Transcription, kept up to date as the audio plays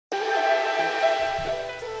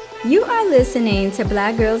You are listening to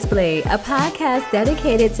Black Girls Blade, a podcast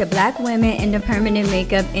dedicated to Black women in the permanent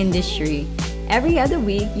makeup industry. Every other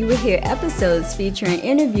week, you will hear episodes featuring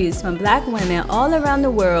interviews from Black women all around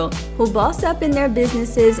the world who boss up in their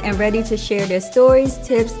businesses and ready to share their stories,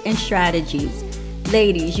 tips, and strategies.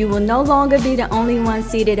 Ladies, you will no longer be the only one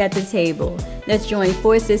seated at the table. Let's join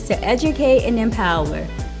forces to educate and empower.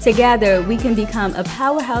 Together, we can become a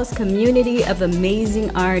powerhouse community of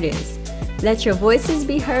amazing artists. Let your voices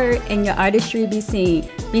be heard and your artistry be seen.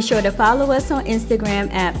 Be sure to follow us on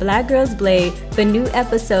Instagram at Black Girls Blade for new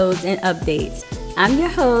episodes and updates. I'm your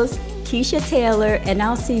host, Keisha Taylor, and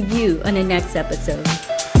I'll see you on the next episode.